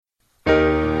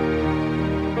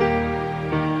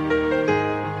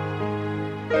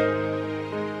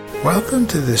Welcome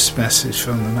to this message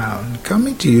from the mountain,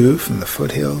 coming to you from the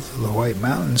foothills of the White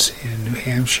Mountains in New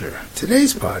Hampshire.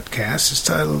 Today's podcast is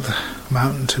titled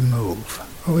Mountain to Move.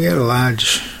 Well, we had a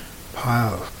large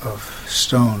pile of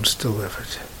stones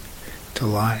delivered to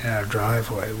line our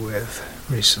driveway with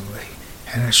recently,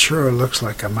 and it sure looks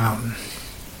like a mountain.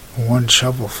 One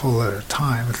shovelful at a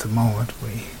time at the moment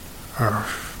we are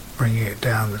bringing it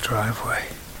down the driveway.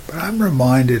 But I'm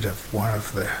reminded of one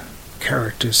of the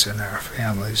characters in our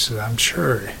families that I'm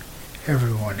sure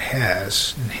everyone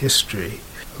has in history,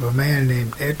 of a man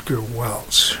named Edgar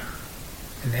Wells.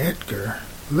 And Edgar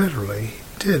literally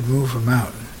did move a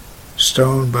mountain,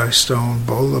 stone by stone,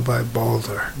 boulder by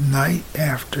boulder. Night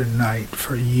after night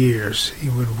for years he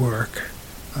would work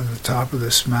on the top of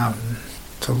this mountain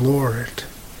to lower it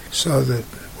so that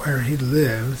where he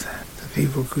lived the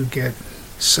people could get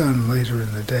sun later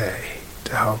in the day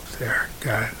to help their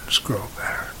gardens grow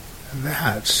better. And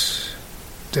that's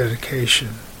dedication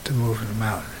to moving a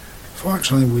mountain.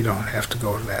 Fortunately, we don't have to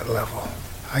go to that level.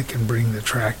 I can bring the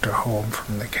tractor home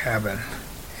from the cabin,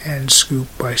 and scoop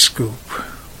by scoop,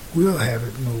 we'll have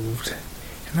it moved.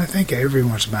 And I think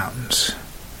everyone's mountains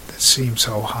that seem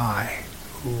so high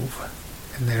move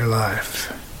in their life.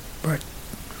 But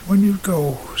when you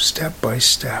go step by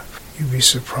step, you'll be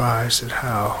surprised at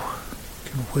how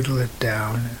you can whittle it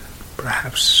down and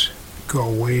perhaps go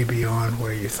way beyond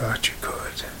where you thought you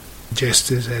could,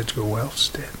 just as Edgar Wells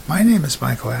did. My name is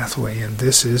Michael Hathaway, and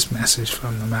this is Message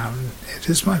from the Mountain. It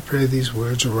is my prayer these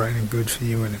words are right and good for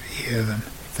you, and if you hear them,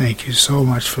 thank you so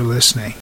much for listening.